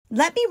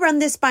Let me run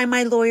this by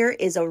my lawyer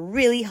is a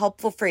really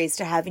helpful phrase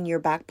to have in your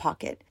back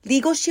pocket.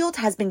 Legal Shield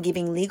has been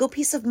giving legal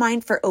peace of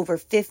mind for over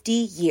 50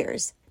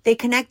 years. They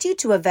connect you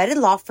to a vetted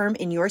law firm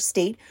in your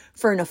state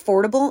for an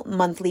affordable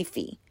monthly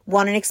fee.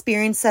 Want an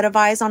experienced set of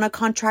eyes on a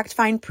contract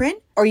fine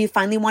print? Or you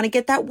finally want to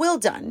get that will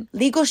done?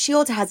 Legal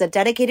Shield has a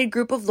dedicated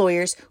group of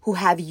lawyers who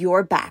have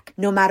your back,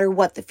 no matter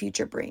what the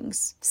future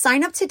brings.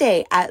 Sign up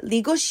today at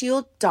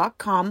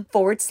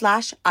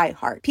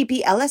LegalShield.com/iHeart.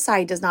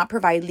 PPLSI does not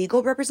provide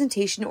legal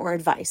representation or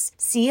advice.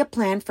 See a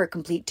plan for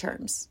complete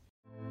terms.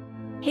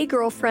 Hey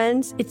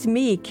girlfriends, it's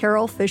me,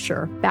 Carol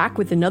Fisher, back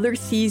with another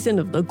season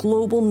of the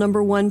global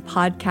 #1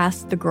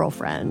 podcast, The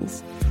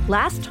Girlfriends.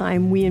 Last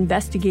time, we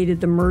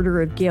investigated the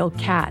murder of Gail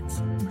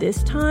Katz.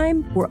 This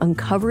time, we're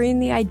uncovering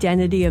the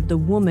identity of the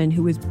woman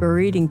who was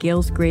buried in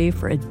Gail's grave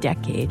for a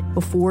decade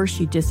before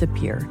she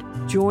disappeared.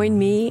 Join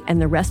me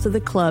and the rest of the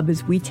club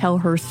as we tell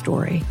her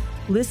story.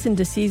 Listen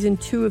to Season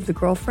 2 of The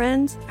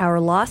Girlfriends, Our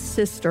Lost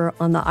Sister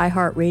on the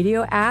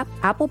iHeartRadio app,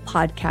 Apple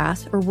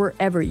Podcasts, or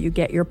wherever you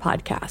get your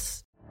podcasts.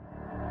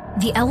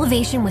 The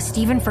Elevation with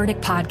Stephen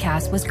Furtick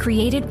podcast was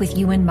created with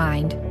you in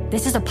mind.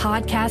 This is a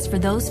podcast for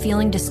those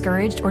feeling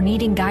discouraged or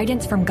needing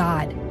guidance from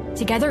God.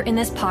 Together in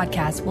this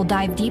podcast, we'll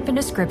dive deep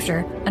into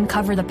Scripture,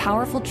 uncover the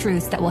powerful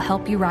truths that will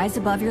help you rise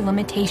above your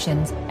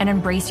limitations and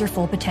embrace your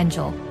full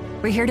potential.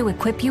 We're here to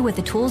equip you with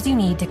the tools you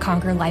need to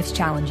conquer life's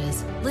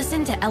challenges.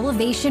 Listen to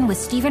Elevation with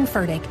Stephen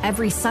Furtick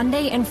every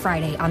Sunday and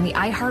Friday on the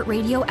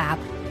iHeartRadio app,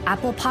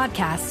 Apple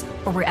Podcasts,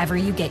 or wherever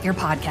you get your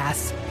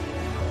podcasts.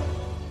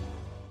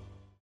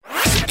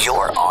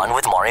 You're on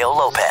with Mario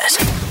Lopez.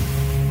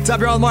 What's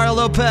up, y'all? Mario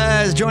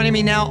Lopez joining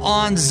me now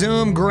on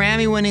Zoom.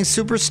 Grammy-winning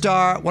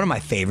superstar, one of my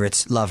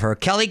favorites. Love her.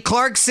 Kelly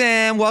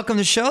Clarkson, welcome to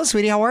the show,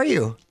 sweetie. How are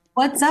you?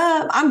 What's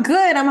up? I'm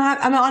good. I'm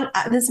on.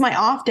 This is my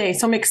off day,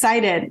 so I'm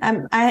excited.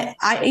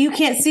 You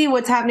can't see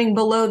what's happening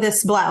below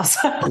this blouse.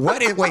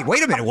 Wait a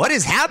minute. What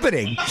is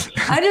happening?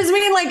 I just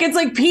mean like it's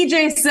like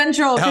PJ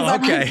Central because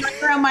okay. I'm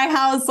running around my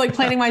house like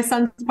planning my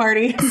son's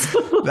party.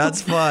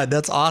 That's fun.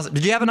 That's awesome.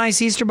 Did you have a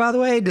nice Easter, by the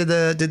way? Did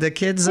the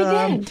kids?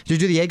 Did you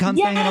do the egg hunt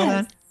thing and all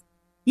that?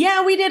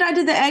 Yeah, we did. I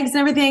did the eggs and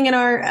everything in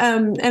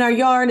our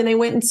yard, and they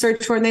went and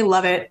searched for it, and they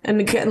love it. And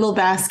we get little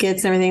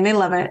baskets and everything. They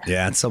love it.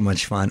 Yeah, it's so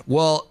much fun.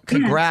 Well,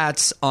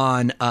 congrats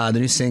on the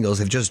new singles.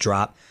 They've just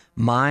dropped.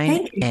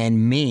 Mine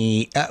and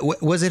Me.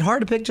 Was it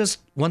hard to pick just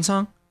one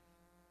song?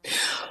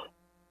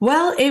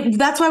 Well,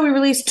 that's why we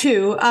released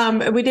two.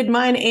 We did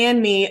Mine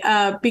and Me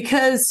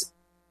because,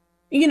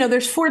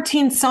 there's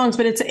 14 songs,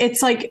 but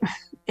it's like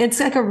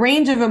a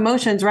range of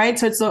emotions, right?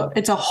 So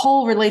it's a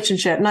whole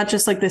relationship, not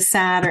just like the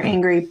sad or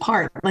angry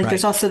part. Like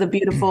There's also the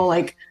beautiful,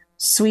 like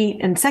sweet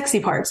and sexy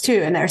parts too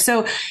in there.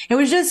 So it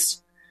was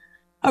just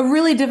a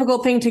really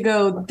difficult thing to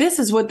go, this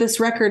is what this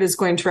record is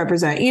going to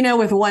represent,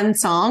 with one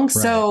song. Right.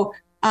 So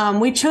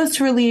we chose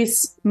to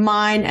release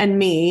Mine and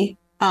Me,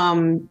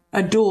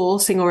 a dual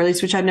single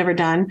release, which I've never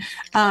done.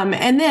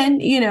 And then,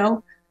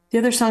 the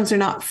other songs are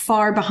not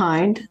far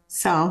behind.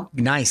 So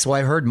nice. Well,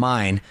 I heard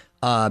Mine.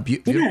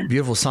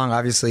 Beautiful song,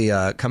 obviously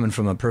coming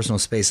from a personal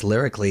space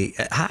lyrically.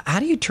 How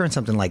do you turn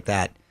something like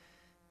that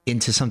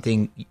into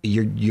something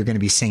you're going to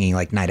be singing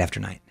like night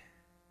after night?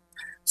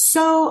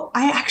 So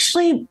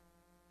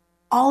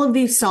all of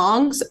these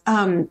songs,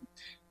 the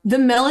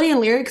melody and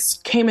lyrics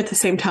came at the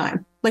same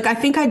time. Like, I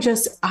think I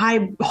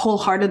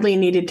wholeheartedly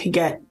needed to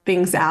get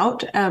things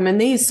out.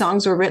 And these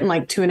songs were written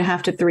like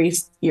 2.5 to 3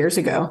 years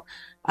ago.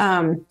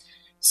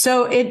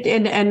 So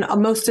and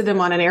most of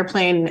them on an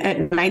airplane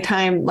at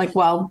nighttime, like,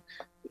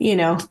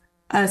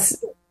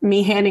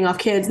 me handing off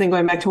kids, then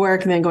going back to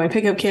work and then going to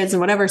pick up kids and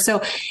whatever.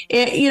 So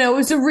it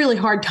was a really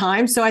hard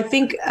time. So I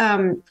think,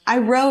 I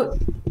wrote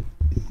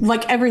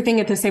like everything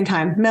at the same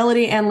time,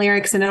 melody and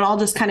lyrics, and it all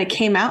just kind of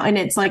came out. And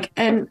it's like,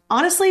 and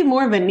honestly,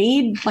 more of a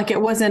need. Like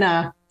it wasn't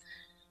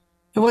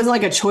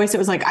like a choice. It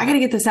was like, I got to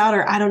get this out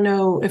or I don't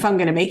know if I'm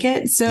going to make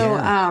it.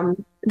 So,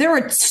 there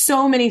were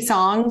so many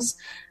songs.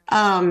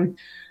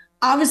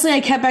 Obviously, I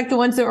kept back the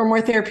ones that were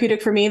more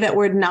therapeutic for me that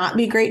would not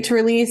be great to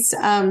release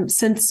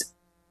since,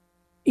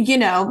 you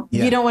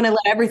don't want to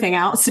let everything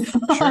out. So.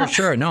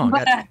 Sure. No,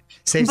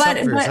 save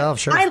something for yourself.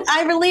 Sure.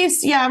 I'm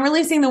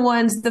releasing the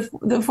ones,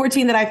 the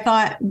 14 that I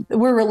thought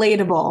were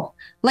relatable,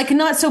 like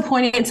not so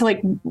poignant to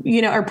like,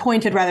 or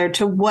pointed rather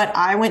to what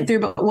I went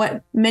through, but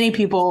what many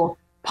people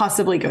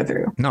possibly go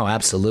through. No,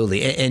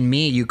 absolutely. And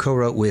Me, you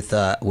co-wrote with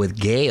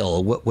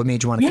Gail. What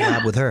made you want to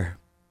collab with her?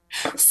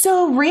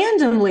 So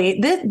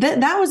randomly,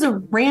 that was a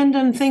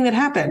random thing that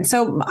happened.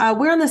 So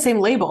we're on the same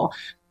label,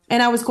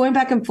 and I was going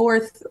back and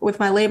forth with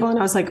my label, and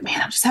I was like,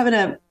 man, I'm just having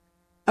a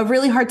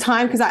really hard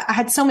time because I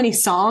had so many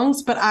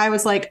songs, but I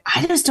was like,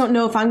 I just don't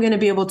know if I'm going to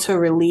be able to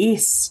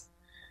release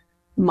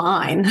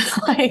mine,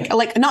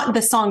 like not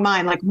the song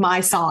Mine, like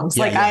my songs.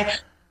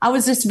 I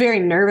was just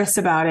very nervous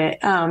about it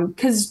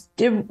because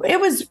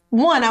it was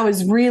one, I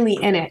was really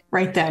in it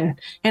right then,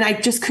 and I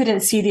just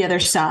couldn't see the other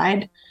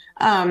side.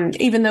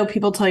 Even though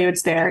people tell you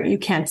it's there, you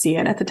can't see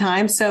it at the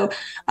time. So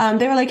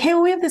they were like, hey,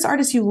 well, we have this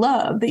artist you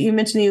love that you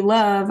mentioned you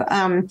love.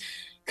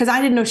 because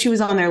I didn't know she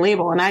was on their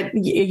label. And I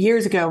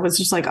years ago was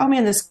just like, oh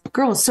man, this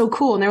girl is so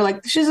cool. And they were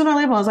like, she's on our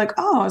label. I was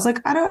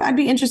like, I'd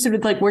be interested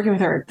with like working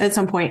with her at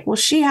some point. Well,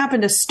 she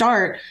happened to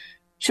start.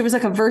 She was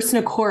like a verse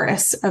and a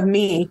chorus of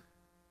me.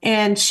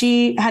 And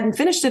she hadn't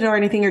finished it or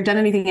anything or done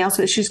anything else.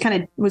 But she just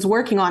kind of was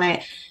working on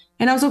it.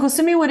 And I was like, well,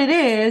 send me what it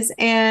is.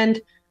 And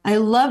I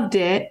loved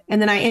it.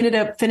 And then I ended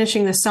up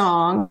finishing the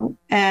song.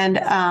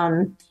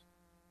 And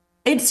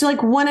it's like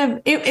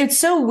it's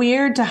so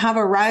weird to have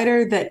a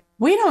writer that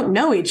we don't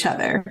know each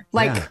other.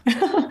 Like,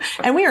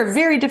 and we are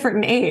very different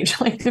in age,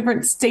 like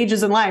different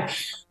stages in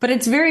life. But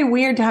it's very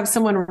weird to have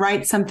someone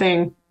write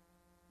something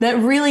that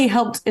really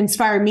helped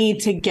inspire me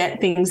to get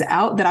things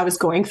out that I was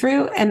going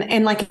through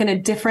and like in a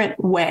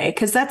different way.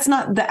 Cause that's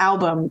not the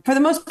album. For the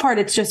most part,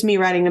 it's just me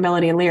writing the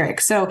melody and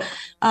lyrics. So,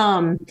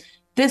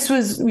 this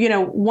was,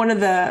 one of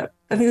the,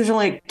 I think there's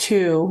only like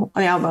 2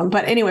 on the album,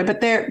 but anyway,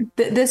 but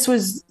this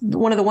was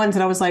one of the ones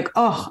that I was like,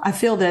 oh, I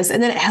feel this.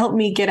 And then it helped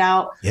me get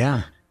out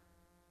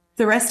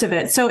the rest of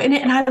it. So,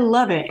 and I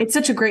love it. It's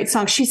such a great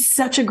song. She's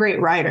such a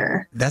great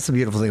writer. That's the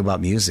beautiful thing about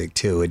music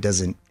too. It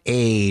doesn't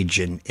age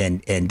and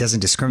doesn't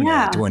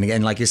discriminate to anyone.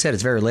 And like you said,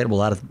 it's very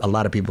relatable. A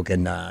lot of people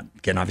can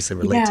obviously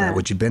relate to that,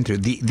 what you've been through.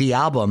 The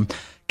album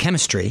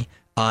Chemistry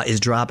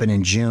is dropping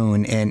in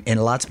June, and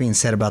a lot's being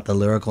said about the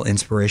lyrical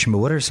inspiration, but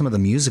what are some of the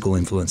musical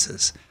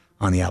influences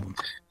on the album?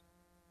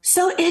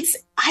 So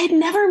I'd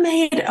never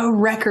made a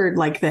record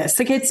like this.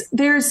 Like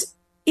there's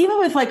even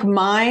with like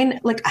mine,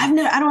 like I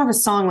don't have a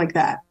song like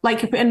that.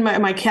 Like in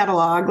my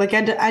catalog, like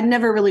I'd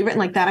never really written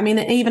like that. I mean,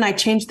 even I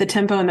changed the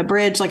tempo and the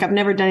bridge. Like I've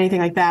never done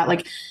anything like that.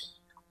 Like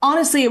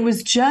honestly, it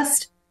was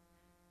just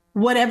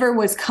whatever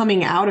was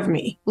coming out of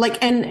me.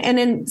 Like, and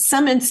in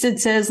some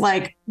instances,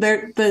 like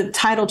the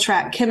title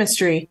track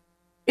Chemistry,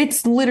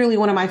 it's literally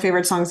one of my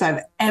favorite songs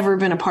I've ever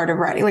been a part of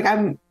writing. Like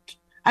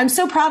I'm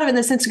so proud of it in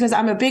the sense because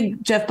I'm a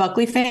big Jeff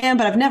Buckley fan,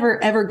 but I've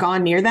never ever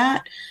gone near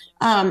that.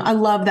 I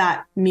love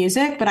that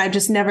music, but I've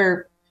just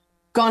never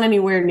gone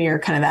anywhere near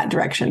kind of that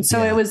direction.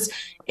 So it was,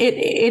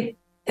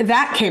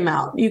 that came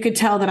out. You could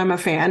tell that I'm a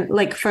fan,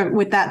 like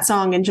with that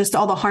song and just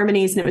all the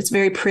harmonies, and it was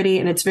very pretty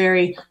and it's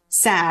very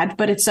sad,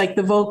 but it's like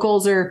the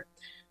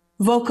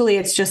vocally,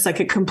 it's just like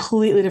a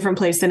completely different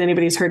place than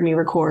anybody's heard me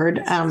record,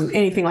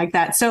 anything like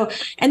that. So,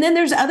 and then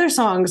there's other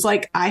songs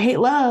like I Hate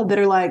Love that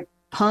are like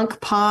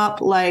punk pop,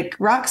 like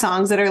rock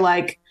songs that are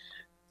like,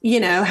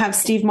 have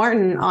Steve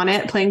Martin on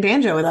it playing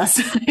banjo with us.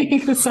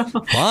 So,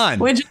 fun.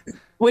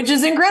 Which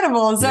is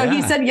incredible. So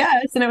he said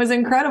yes, and it was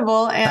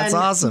incredible. And that's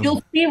awesome.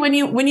 You'll see when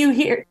you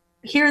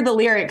hear the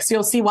lyrics,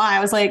 you'll see why. I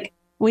was like,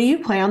 will you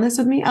play on this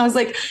with me? I was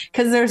like,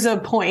 because there's a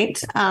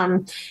point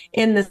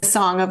in the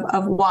song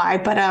of why.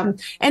 But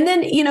and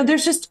then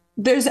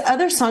there's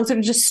other songs that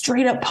are just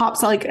straight up pop.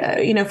 So like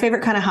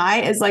Favorite Kind of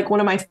High is like one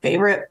of my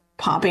favorite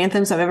pop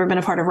anthems I've ever been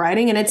a part of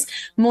writing, and it's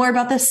more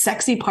about the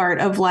sexy part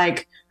of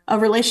like a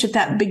relationship,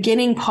 that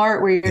beginning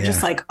part where you're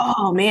just like,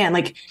 oh man,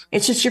 like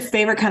it's just your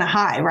favorite kind of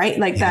high, right?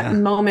 Like that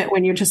moment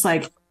when you're just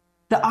like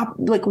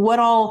like what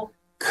all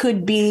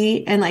could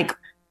be, and like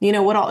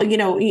what all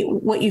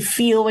what you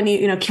feel when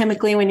you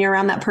chemically when you're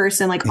around that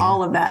person, like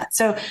all of that.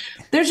 So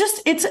there's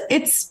just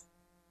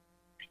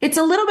it's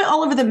a little bit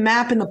all over the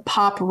map in the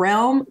pop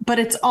realm, but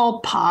it's all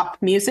pop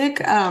music.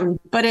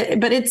 But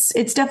it's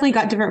definitely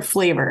got different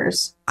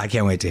flavors. I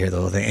can't wait to hear the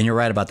whole thing. And you're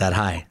right about that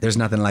high. There's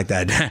nothing like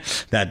that.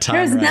 That time.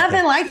 There's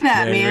nothing like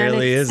that, man. There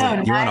really isn't.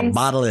 So you want to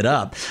bottle it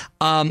up.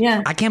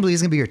 I can't believe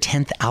it's gonna be your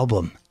 10th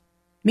album.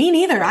 Me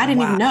neither. I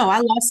didn't even know.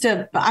 I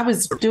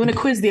was doing a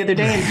quiz the other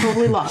day and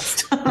totally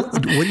lost.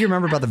 What do you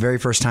remember about the very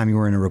first time you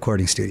were in a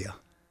recording studio?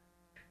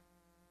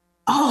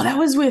 Oh, that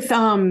was with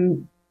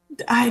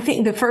I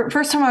think the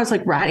first time I was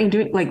like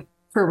doing like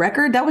for a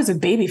record, that was a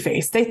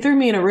Babyface. They threw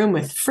me in a room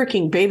with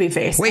freaking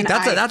Babyface. Wait,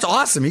 that's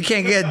awesome. You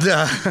can't get.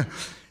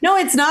 No,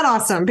 it's not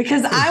awesome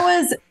because I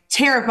was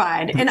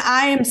terrified, and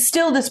I am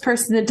still this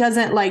person that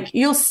doesn't like.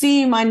 You'll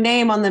see my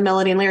name on the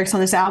melody and lyrics on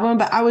this album,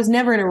 but I was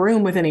never in a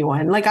room with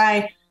anyone. Like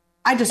I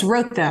just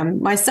wrote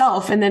them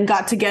myself, and then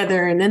got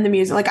together, and then the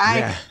music. Like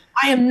I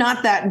am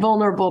not that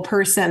vulnerable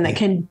person that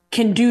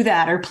can do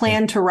that or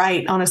plan to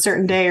write on a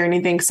certain day or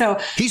anything. So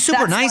he's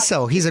super nice,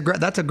 though.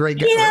 That's a great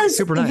guy. He is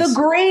super nice. The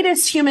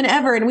greatest human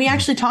ever. And we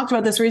actually talked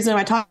about this recently on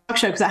my talk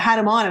show because I had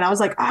him on, and I was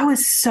like, I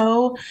was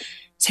so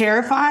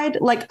terrified.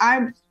 Like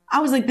I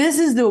was like, this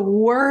is the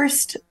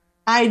worst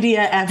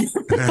idea ever.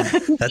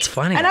 That's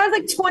funny. And I was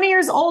like 20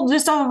 years old,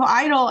 just off of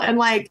Idol, and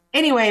like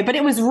anyway, but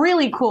it was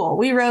really cool.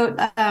 We wrote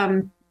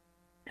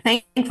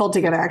Thankful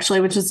together,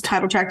 actually, which is the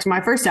title track to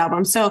my first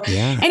album. So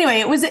anyway,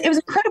 it was an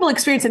incredible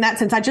experience in that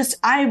sense.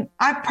 I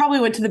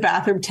probably went to the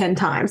bathroom 10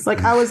 times. Like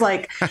I was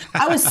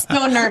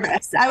so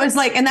nervous. I was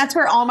like, and that's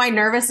where all my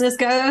nervousness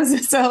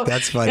goes. So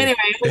that's funny.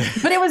 Anyway,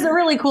 but it was a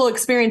really cool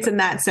experience in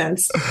that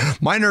sense.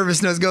 My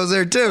nervousness goes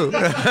there too.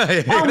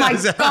 Oh my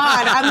God.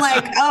 I'm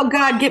like, oh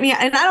God, get me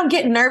out. And I don't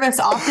get nervous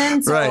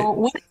often. So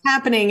what's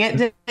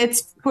happening?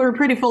 We're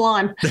pretty full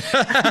on.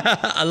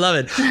 I love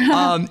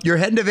it. You're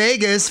heading to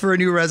Vegas for a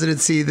new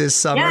residency this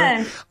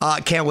summer.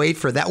 Can't wait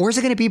for that. Where's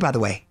it going to be, by the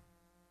way?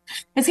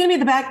 It's going to be at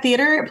the Back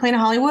Theater at Plain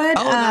Hollywood.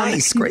 Oh,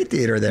 nice. Great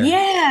theater there.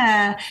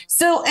 Yeah.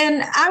 So,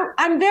 and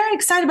I'm very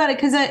excited about it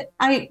because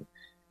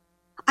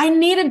I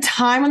needed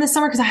time in the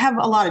summer because I have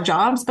a lot of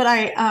jobs, but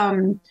I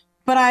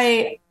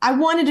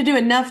wanted to do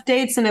enough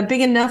dates in a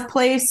big enough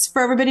place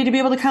for everybody to be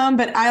able to come.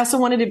 But I also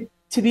wanted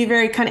to be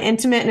very kind of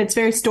intimate, and it's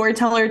very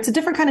storyteller. It's a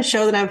different kind of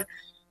show than I've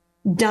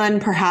done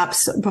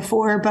perhaps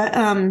before, but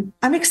I'm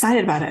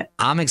excited about it.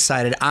 I'm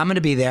excited. I'm going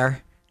to be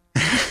there.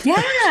 Yeah.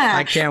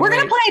 I can't We're wait.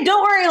 going to play.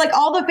 Don't worry. Like,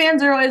 all the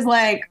fans are always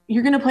like,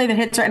 you're going to play the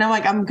hits, right? And I'm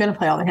like, I'm going to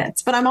play all the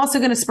hits, but I'm also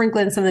going to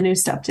sprinkle in some of the new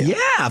stuff too.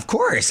 Yeah, of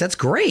course. That's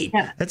great.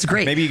 Yeah. That's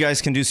great. Maybe you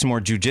guys can do some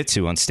more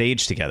jujitsu on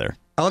stage together.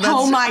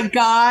 Oh my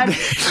God.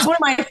 It's one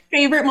of my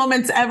favorite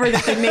moments ever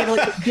that they made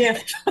like a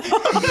gift.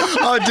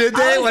 Oh, did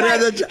they?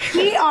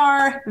 We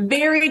are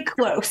very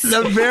close.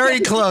 They're very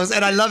close.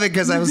 And I love it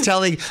because I was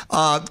telling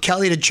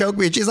Kelly to choke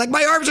me. And she's like,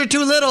 my arms are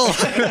too little.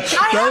 People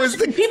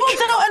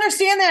don't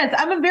understand this.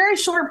 I'm a very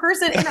short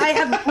person and I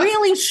have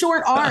really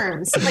short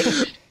arms. Like,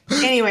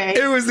 anyway,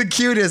 it was the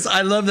cutest.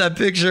 I love that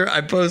picture.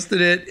 I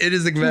posted it. It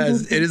is the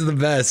best. It is the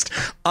best.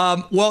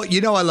 Well,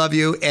 you know I love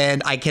you,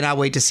 and I cannot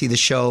wait to see the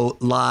show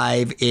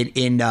live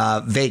in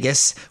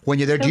Vegas when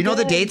you're there. Do you know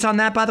the dates on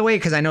that, by the way?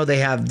 Because I know they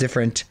have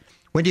different.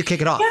 When do you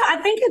kick it off? Yeah, I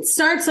think it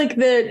starts like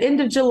the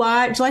end of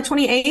July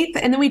 28th,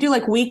 and then we do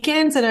like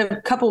weekends and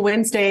a couple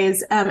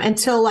Wednesdays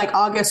until like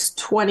August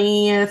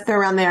 20th,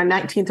 around there,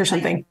 19th or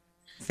something.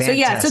 Fantastic. So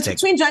yeah, so it's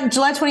between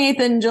July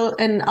 28th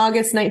and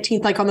August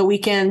 19th, like on the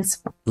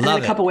weekends. Love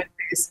and a couple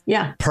Wednesdays.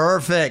 Yeah.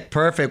 Perfect.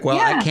 Well,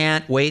 yeah. I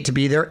can't wait to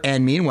be there.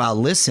 And meanwhile,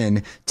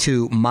 listen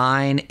to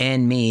Mine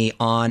and Me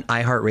on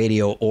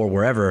iHeartRadio or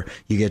wherever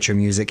you get your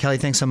music. Kelly,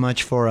 thanks so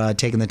much for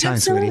taking the time,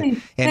 Absolutely.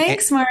 sweetie.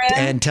 Thanks, Maria.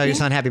 And tell your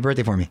son happy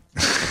birthday for me.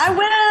 I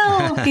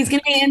will. He's going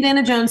to be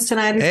Indiana Jones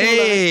tonight.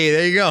 Hey,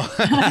 there you go.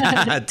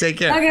 Take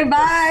care. Okay,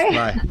 bye.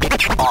 Bye.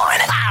 On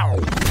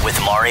with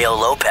Mario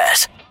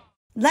Lopez.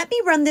 Let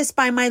me run this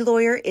by my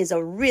lawyer is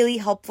a really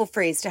helpful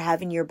phrase to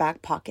have in your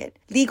back pocket.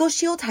 Legal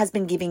Shield has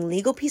been giving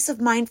legal peace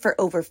of mind for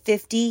over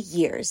 50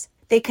 years.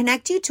 They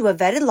connect you to a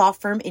vetted law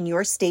firm in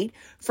your state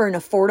for an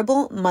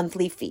affordable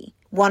monthly fee.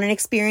 Want an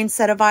experienced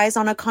set of eyes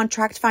on a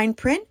contract fine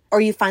print? Or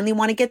you finally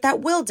want to get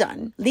that will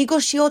done? Legal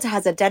Shield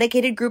has a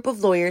dedicated group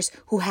of lawyers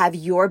who have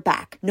your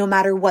back, no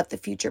matter what the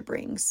future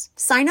brings.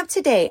 Sign up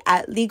today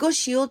at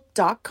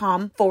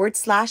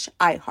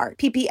LegalShield.com/iHeart.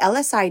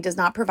 PPLSI does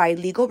not provide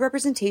legal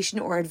representation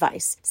or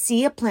advice.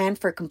 See a plan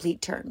for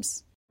complete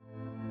terms.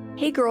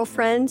 Hey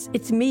girlfriends,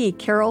 it's me,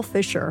 Carol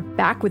Fisher,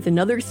 back with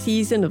another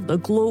season of the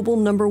global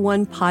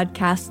 #1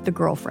 podcast, The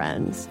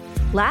Girlfriends.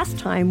 Last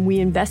time, we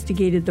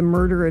investigated the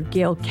murder of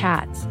Gail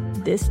Katz.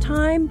 This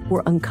time,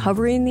 we're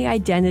uncovering the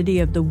identity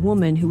of the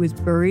woman who was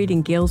buried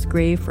in Gail's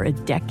grave for a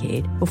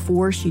decade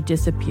before she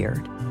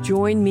disappeared.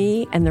 Join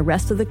me and the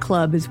rest of the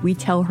club as we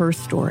tell her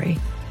story.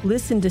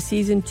 Listen to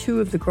Season 2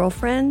 of The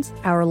Girlfriends,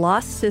 Our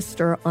Lost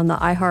Sister on the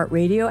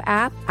iHeartRadio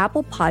app,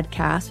 Apple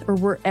Podcasts, or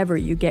wherever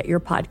you get your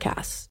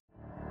podcasts.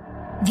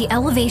 The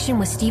Elevation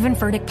with Stephen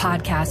Furtick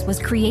podcast was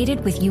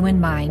created with you in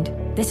mind.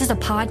 This is a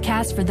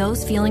podcast for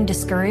those feeling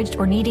discouraged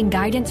or needing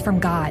guidance from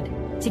God.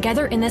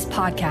 Together in this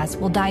podcast,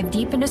 we'll dive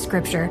deep into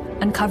scripture,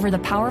 uncover the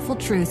powerful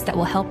truths that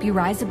will help you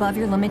rise above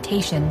your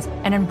limitations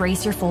and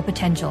embrace your full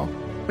potential.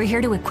 We're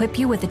here to equip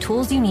you with the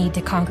tools you need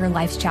to conquer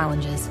life's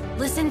challenges.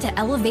 Listen to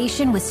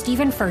Elevation with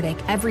Stephen Furtick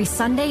every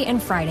Sunday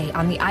and Friday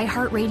on the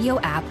iHeartRadio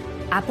app,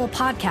 Apple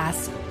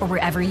Podcasts, or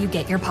wherever you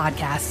get your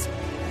podcasts.